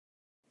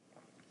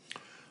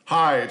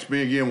Hi, it's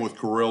me again with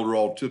Corel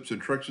Draw Tips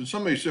and Tricks, and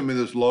somebody sent me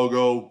this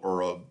logo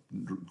or a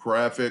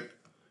graphic,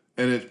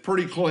 and it's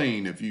pretty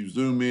clean. If you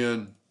zoom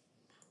in,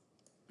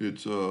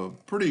 it's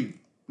pretty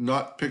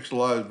not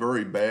pixelized,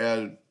 very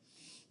bad.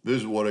 This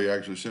is what he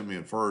actually sent me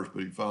at first,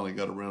 but he finally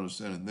got around to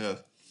sending this.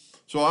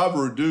 So I've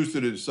reduced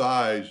it in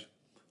size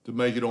to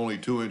make it only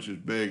 2 inches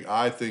big.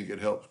 I think it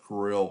helps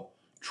Corel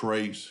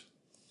trace.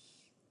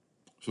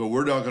 So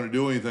we're not going to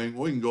do anything.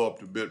 We can go up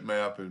to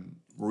bitmap and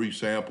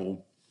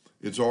resample.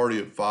 It's already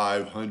at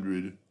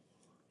 500.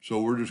 So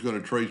we're just going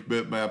to trace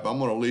bitmap. I'm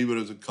going to leave it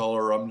as a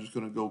color. I'm just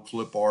going to go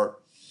clip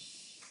art.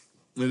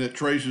 And it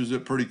traces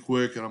it pretty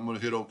quick, and I'm going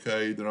to hit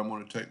OK. Then I'm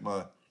going to take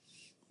my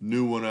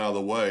new one out of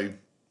the way.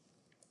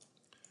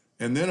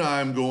 And then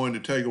I'm going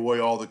to take away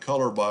all the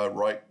color by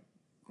right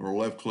or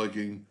left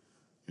clicking.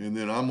 And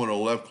then I'm going to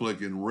left click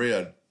in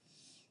red.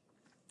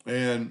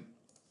 And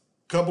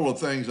a couple of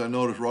things I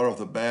noticed right off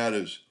the bat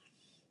is,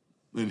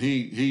 and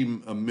he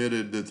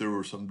admitted that there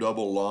were some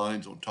double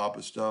lines on top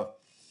of stuff.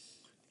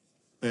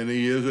 And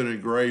he is an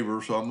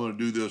engraver, so I'm going to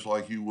do this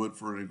like you would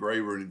for an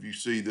engraver. And if you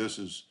see, this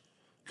is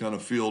kind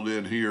of filled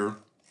in here.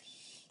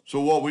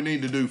 So what we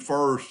need to do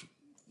first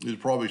is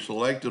probably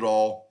select it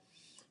all,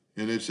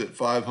 and it's at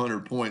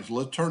 500 points.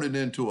 Let's turn it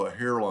into a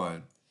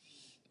hairline.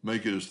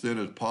 Make it as thin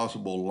as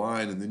possible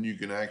line, and then you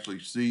can actually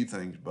see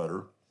things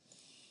better.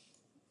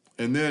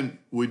 And then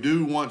we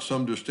do want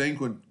some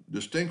distinction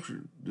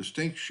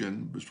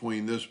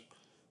between this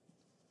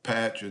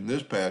patch and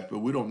this patch, but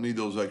we don't need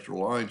those extra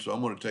lines. So I'm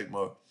going to take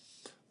my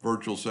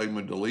virtual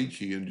segment delete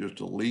key and just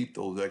delete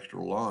those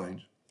extra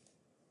lines.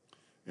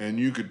 And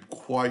you could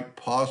quite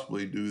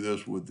possibly do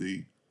this with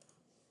the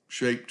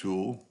shape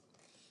tool.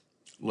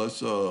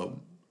 Let's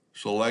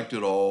select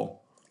it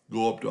all,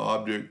 go up to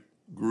object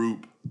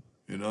group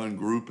and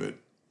ungroup it,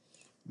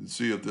 and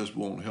see if this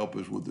won't help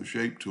us with the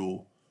shape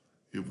tool.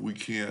 If we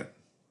can't,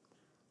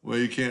 well,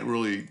 you can't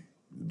really,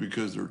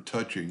 because they're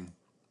touching,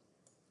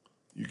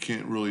 you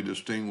can't really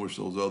distinguish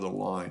those other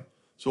lines.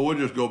 So we'll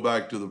just go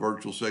back to the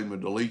virtual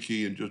segment delete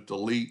key and just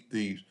delete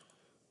these.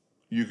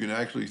 You can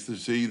actually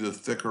see the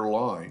thicker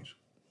lines.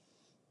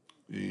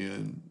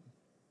 And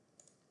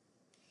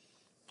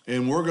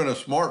we're going to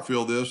smart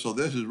fill this, so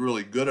this is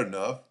really good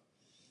enough.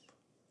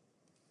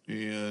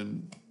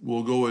 And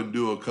we'll go ahead and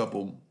do a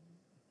couple.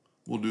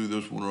 We'll do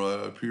this one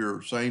right up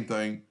here. Same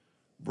thing,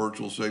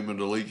 virtual segment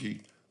delete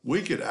key.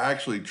 We could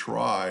actually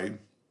try,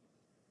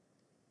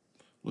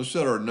 let's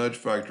set our nudge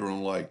factor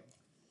on like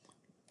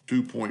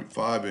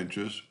 2.5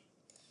 inches.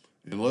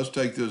 And let's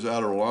take this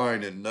outer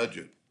line and nudge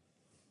it.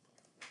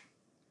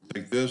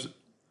 Take this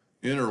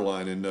inner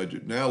line and nudge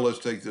it. Now let's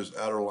take this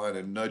outer line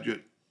and nudge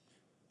it.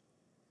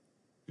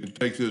 And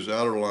take this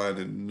outer line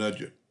and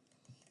nudge it.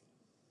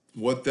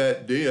 What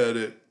that did,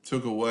 it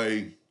took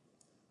away,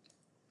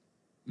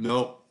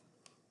 nope.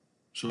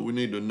 So we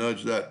need to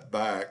nudge that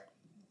back.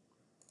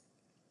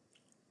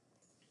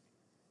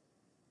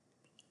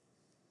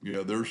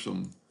 Yeah, there's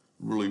some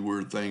really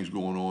weird things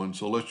going on.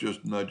 So let's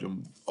just nudge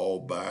them all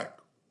back.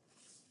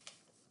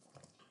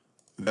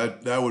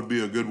 That would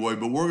be a good way,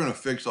 but we're going to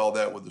fix all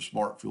that with the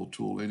Smart Fill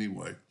tool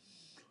anyway.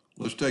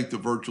 Let's take the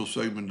virtual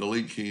segment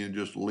delete key and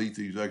just delete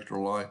these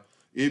extra lines.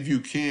 If you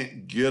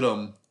can't get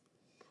them,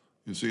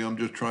 you see, I'm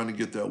just trying to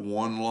get that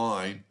one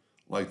line,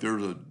 like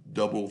there's a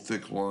double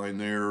thick line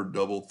there,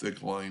 double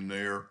thick line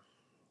there,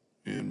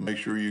 and make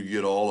sure you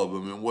get all of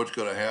them. And what's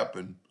going to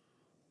happen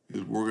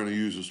is we're going to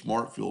use the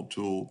Smart Fill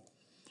tool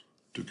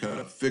to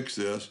kind of fix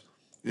this.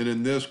 And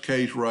in this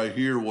case right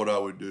here, what I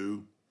would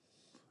do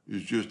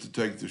is just to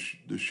take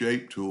the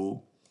shape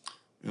tool,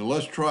 and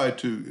let's try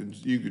to, and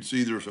you can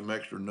see there's some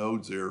extra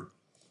nodes there.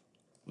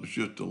 Let's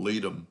just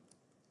delete them.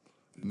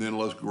 And then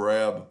let's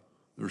grab,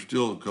 there's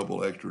still a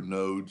couple extra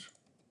nodes.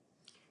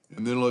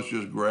 And then let's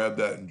just grab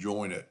that and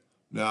join it.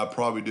 Now I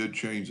probably did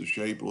change the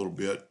shape a little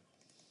bit,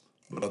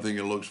 but I think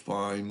it looks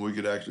fine. We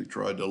could actually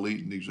try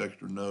deleting these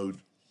extra nodes.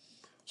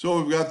 So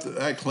we've got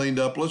that cleaned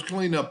up. Let's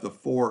clean up the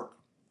fork.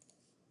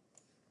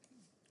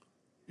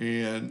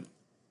 And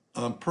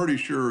I'm pretty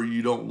sure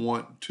you don't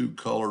want two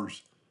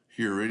colors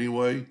here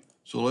anyway.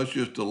 So let's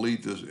just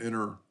delete this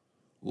inner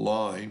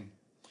line.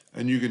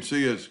 And you can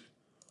see it's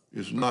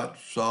not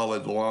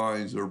solid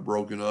lines, they're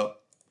broken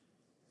up.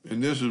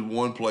 And this is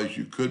one place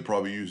you could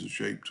probably use the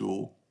shape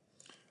tool,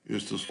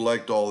 is to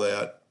select all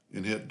that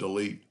and hit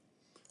delete.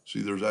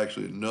 See, there's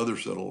actually another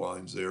set of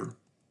lines there.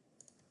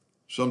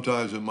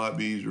 Sometimes it might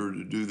be easier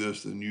to do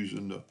this than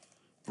using the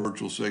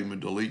virtual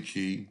segment delete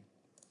key.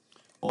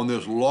 On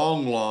this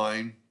long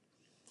line,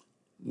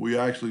 we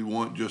actually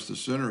want just the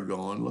center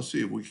gone. Let's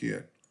see if we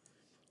can't.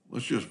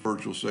 Let's just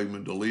virtual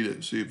segment delete it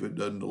and see if it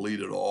doesn't delete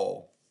it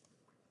all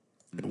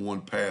in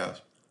one pass.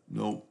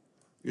 Nope,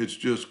 it's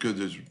just because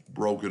it's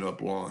broken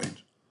up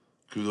lines.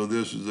 Because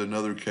this is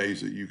another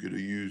case that you could have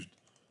used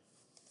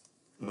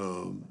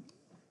the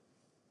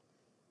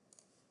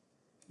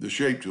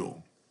shape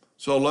tool.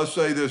 So let's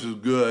say this is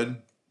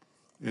good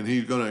and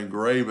he's going to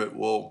engrave it.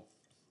 Well,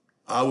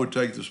 I would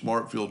take the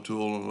Smart Fill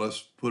tool and let's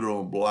put it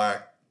on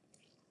black.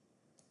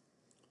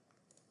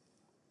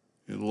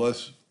 And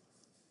let's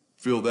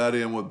fill that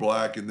in with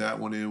black and that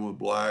one in with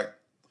black.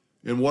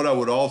 And what I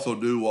would also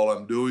do while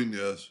I'm doing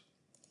this,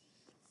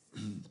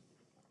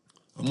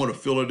 I'm going to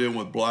fill it in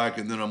with black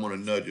and then I'm going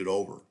to nudge it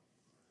over.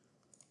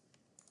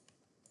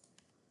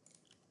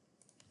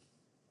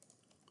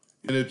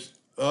 And it's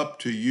up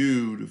to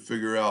you to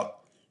figure out,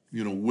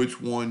 you know,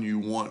 which one you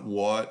want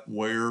what,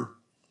 where.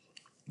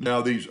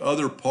 Now these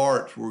other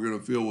parts we're going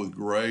to fill with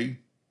gray.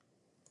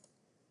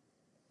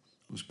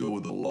 Let's go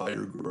with a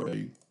lighter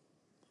gray.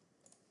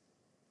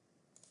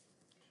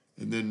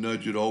 And then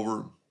nudge it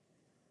over.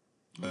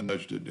 I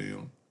nudged it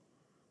down.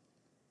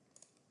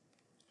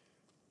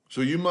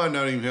 So you might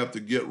not even have to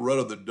get rid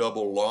of the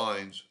double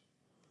lines.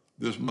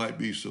 This might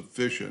be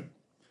sufficient.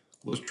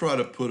 Let's try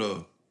to put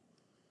a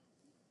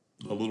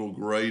little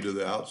gray to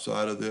the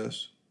outside of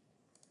this.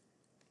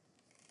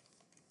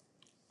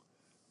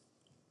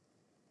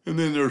 And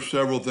then there's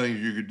several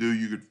things you could do.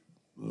 You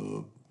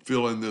could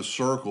fill in this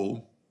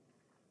circle.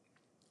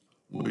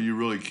 Well, you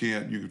really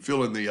can't. You could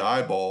fill in the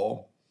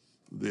eyeball,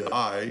 the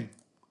eye,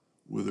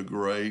 with a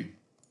gray.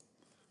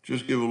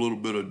 Just give a little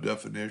bit of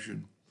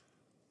definition.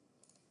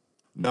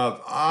 Now, if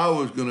I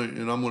was going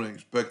to, and I'm going to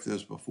inspect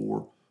this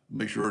before,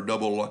 make sure our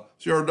double line,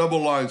 see our double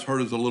lines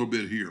hurt us a little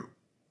bit here.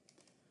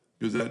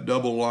 Because that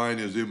double line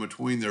is in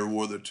between there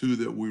where the two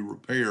that we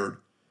repaired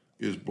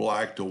is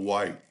black to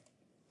white.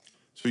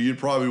 So you'd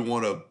probably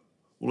want to,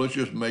 well, let's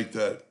just make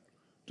that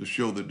to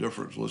show the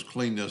difference. Let's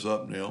clean this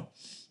up now.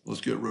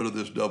 Let's get rid of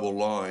this double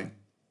line.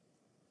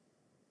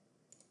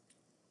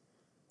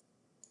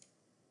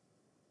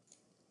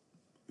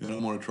 And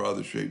I'm going to try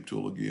the shape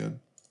tool again.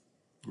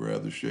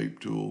 Grab the shape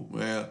tool.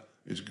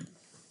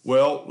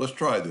 Well, let's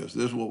try this.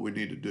 This is what we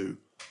need to do.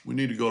 We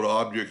need to go to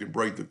object and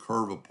break the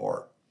curve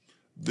apart.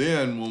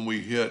 Then when we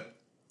hit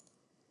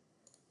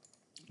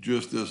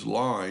just this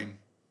line,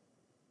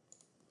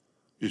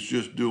 it's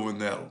just doing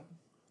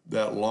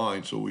that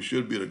line. So we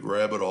should be able to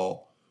grab it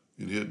all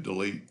and hit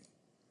delete.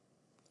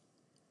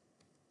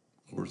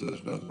 Of course,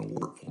 that's not going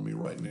to work for me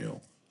right now.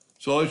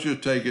 So let's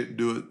just take it and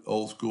do it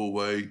old school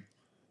way.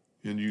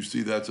 And you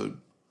see that's a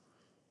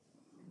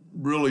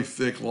really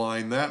thick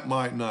line. That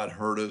might not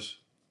hurt us.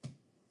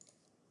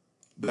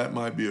 That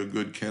might be a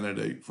good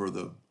candidate for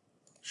the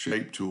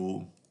shape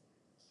tool.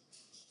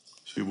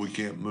 See, we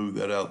can't move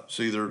that out.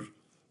 See, there's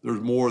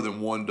more than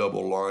one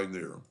double line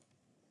there.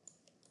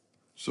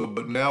 So,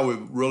 but now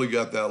we've really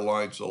got that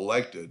line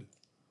selected.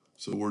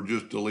 So we're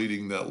just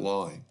deleting that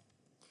line.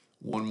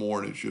 One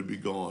more and it should be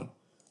gone.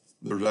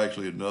 There's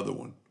actually another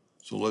one.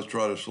 So let's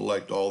try to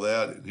select all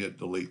that and hit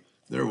delete.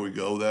 There we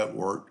go, that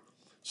worked.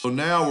 So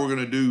now we're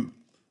gonna do,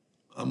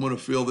 I'm gonna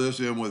fill this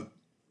in with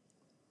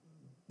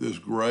this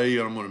gray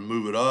and I'm gonna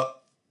move it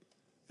up.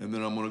 And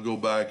then I'm gonna go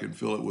back and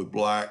fill it with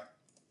black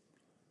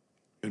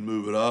and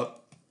move it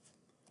up.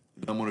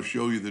 And I'm gonna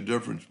show you the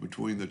difference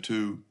between the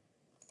two.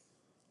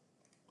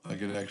 I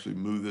can actually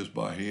move this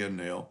by hand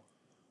now.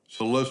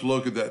 So let's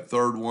look at that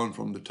third one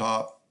from the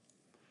top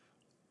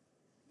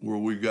where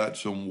we've got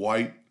some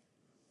white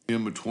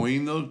in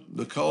between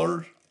the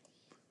colors.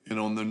 And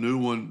on the new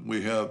one,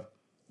 we have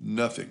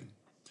nothing.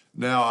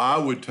 Now I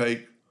would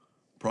take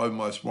probably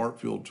my Smart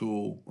Fill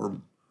tool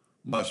or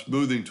my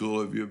smoothing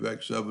tool if you have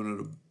X7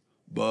 and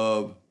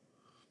above.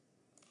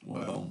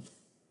 Well,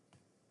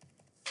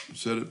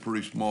 set it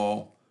pretty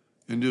small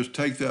and just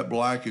take that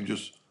black and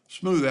just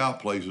smooth out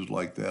places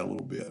like that a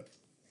little bit.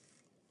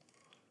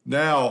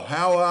 Now,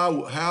 how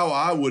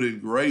I would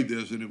engrave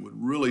this, and it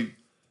would really,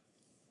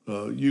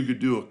 you could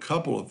do a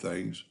couple of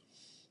things.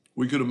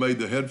 We could have made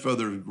the head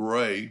feathers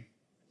gray.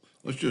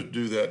 Let's just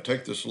do that.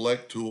 Take the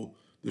select tool,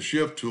 the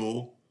shift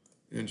tool,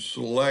 and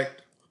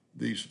select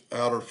these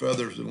outer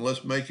feathers, and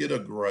let's make it a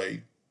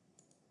gray.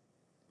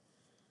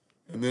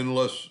 And then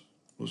let's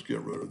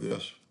get rid of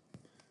this.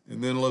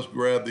 And then let's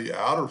grab the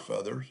outer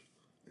feathers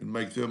and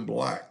make them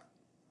black.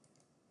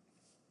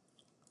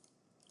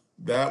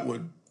 That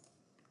would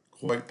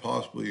quite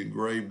possibly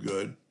engrave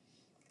good.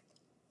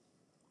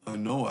 I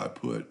know I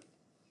put,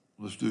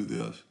 let's do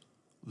this.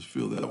 Let's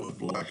fill that with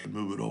black and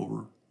move it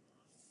over.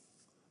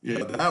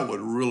 Yeah, that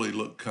would really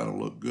kind of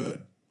look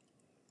good.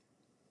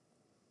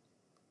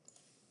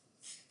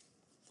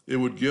 It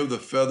would give the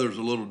feathers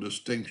a little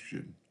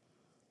distinction.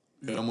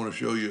 And I'm going to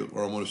show you,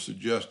 or I'm going to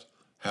suggest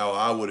how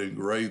I would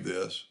engrave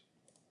this.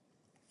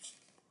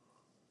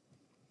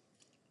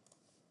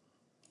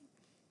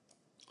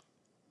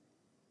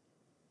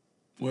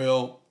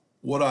 Well,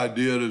 what I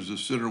did is the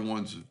center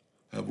ones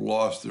have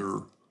lost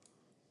their,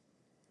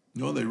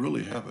 no, they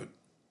really haven't.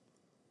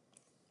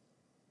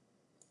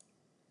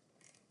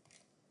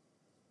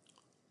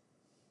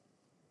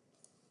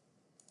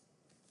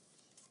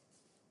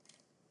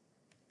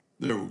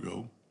 There we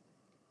go.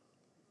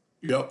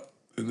 Yep,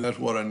 and that's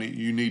what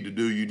you need to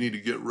do. You need to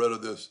get rid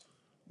of this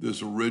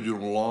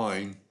original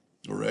line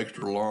or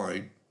extra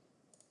line.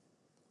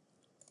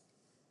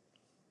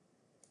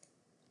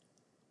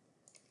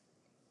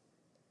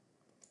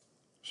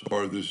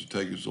 Sorry this is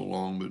taking so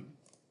long, but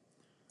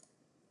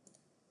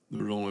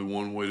there's only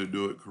one way to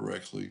do it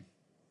correctly.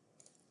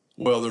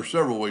 Well, there's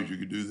several ways you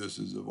could do this,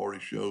 as I've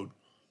already showed.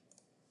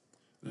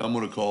 Now I'm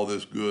going to call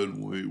this good.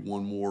 Wait,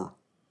 one more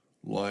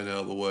line out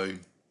of the way.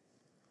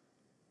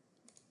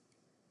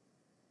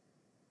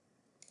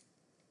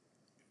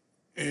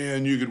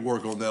 And you could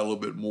work on that a little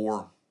bit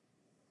more.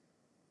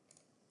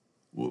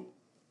 Well,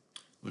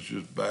 let's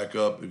just back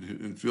up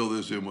and fill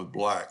this in with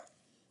black.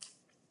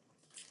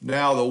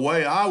 Now the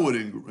way I would,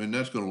 and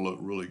that's going to look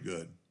really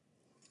good.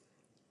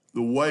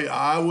 The way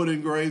I would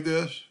engrave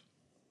this,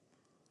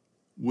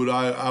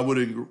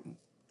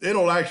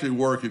 it'll actually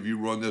work if you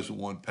run this in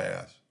one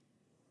pass.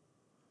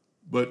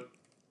 But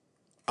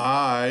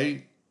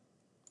I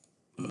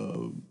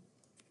am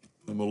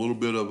a little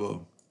bit of a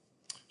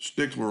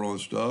stickler on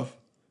stuff.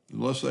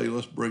 And let's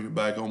bring it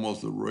back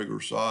almost the regular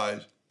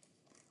size.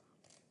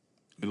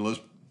 And let's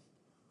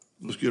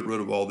get rid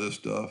of all this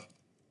stuff.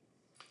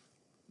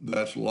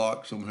 That's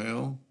locked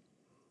somehow.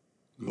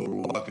 Go to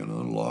lock and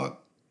unlock.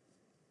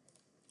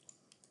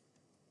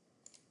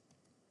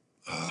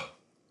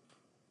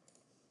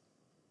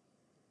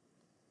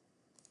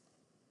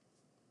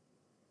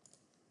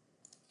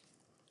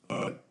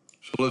 All right,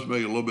 so let's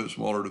make it a little bit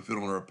smaller to fit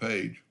on our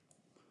page.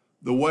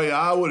 The way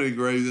I would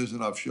engrave this,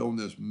 and I've shown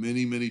this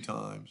many, many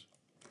times,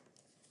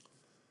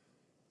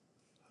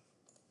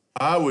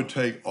 I would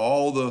take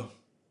all the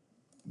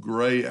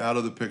gray out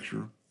of the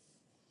picture.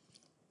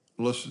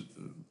 Let's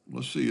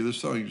see,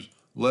 this thing's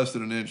less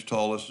than 1 inch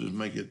tall. Let's just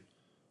make it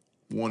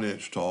 1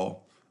 inch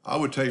tall. I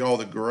would take all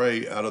the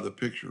gray out of the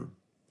picture.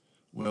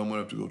 Well, I'm gonna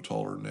have to go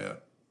taller than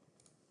that.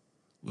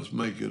 Let's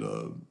make it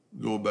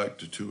go back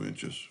to 2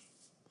 inches.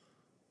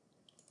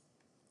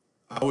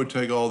 I would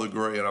take all the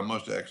gray, and I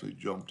must have actually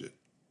jumped it.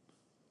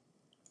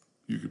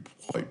 You could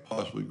quite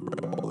possibly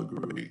grab all the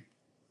gray.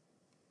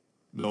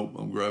 Nope,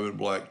 I'm grabbing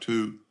black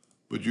too,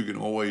 but you can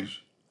always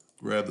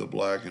grab the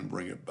black and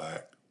bring it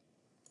back.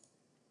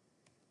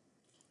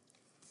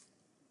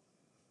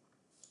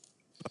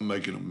 I'm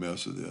making a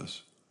mess of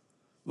this.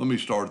 Let me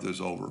start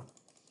this over,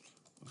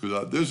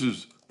 because this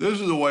is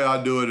the way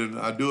I do it, and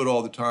I do it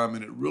all the time,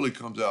 and it really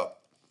comes out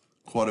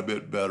quite a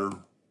bit better.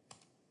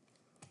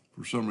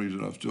 For some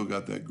reason, I've still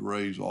got that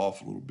grays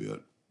off a little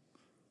bit.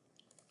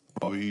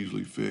 Probably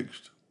easily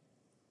fixed.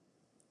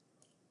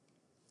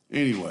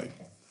 Anyway,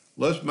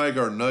 let's make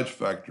our nudge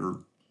factor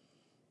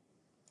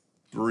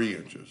 3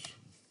 inches.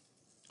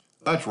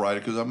 That's right,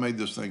 because I made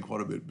this thing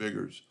quite a bit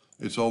bigger.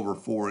 It's over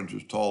 4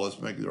 inches tall.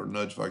 Let's make our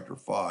nudge factor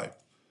 5.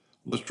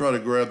 Let's try to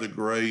grab the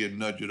gray and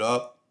nudge it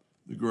up.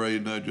 The gray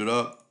and nudge it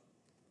up.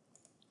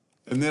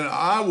 And then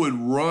I would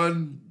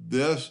run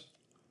this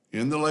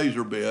in the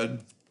laser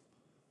bed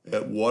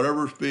at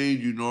whatever speed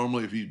you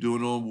normally, if you're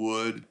doing it on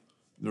wood,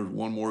 there's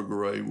one more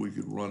gray we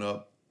could run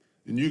up.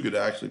 And you could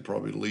actually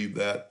probably leave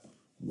that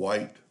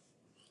white.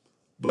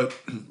 But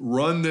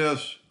run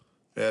this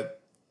at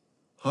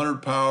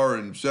 100 power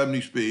and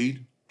 70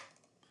 speed,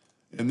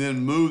 and then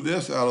move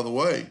this out of the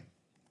way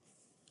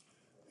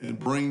and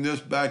bring this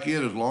back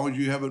in as long as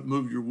you haven't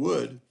moved your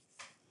wood.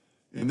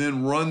 And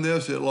then run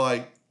this at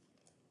like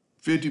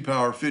 50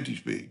 power, 50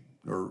 speed,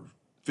 or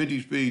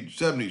 50 speed,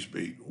 70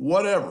 speed,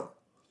 whatever.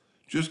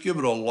 Just give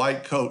it a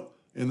light coat.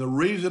 And the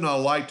reason I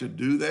like to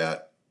do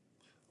that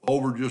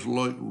over just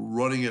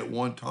running it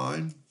one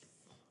time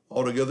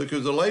altogether,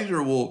 because the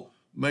laser will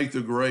make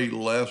the gray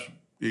less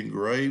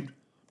engraved,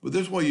 but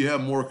this way you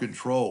have more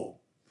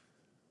control.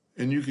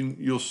 And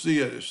you'll see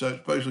it,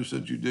 especially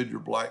since you did your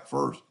black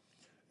first.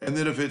 And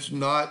then if it's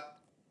not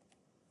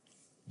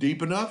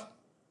deep enough,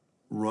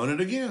 run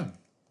it again.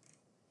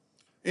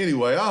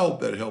 Anyway, I hope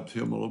that helped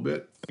him a little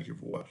bit. Thank you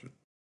for watching.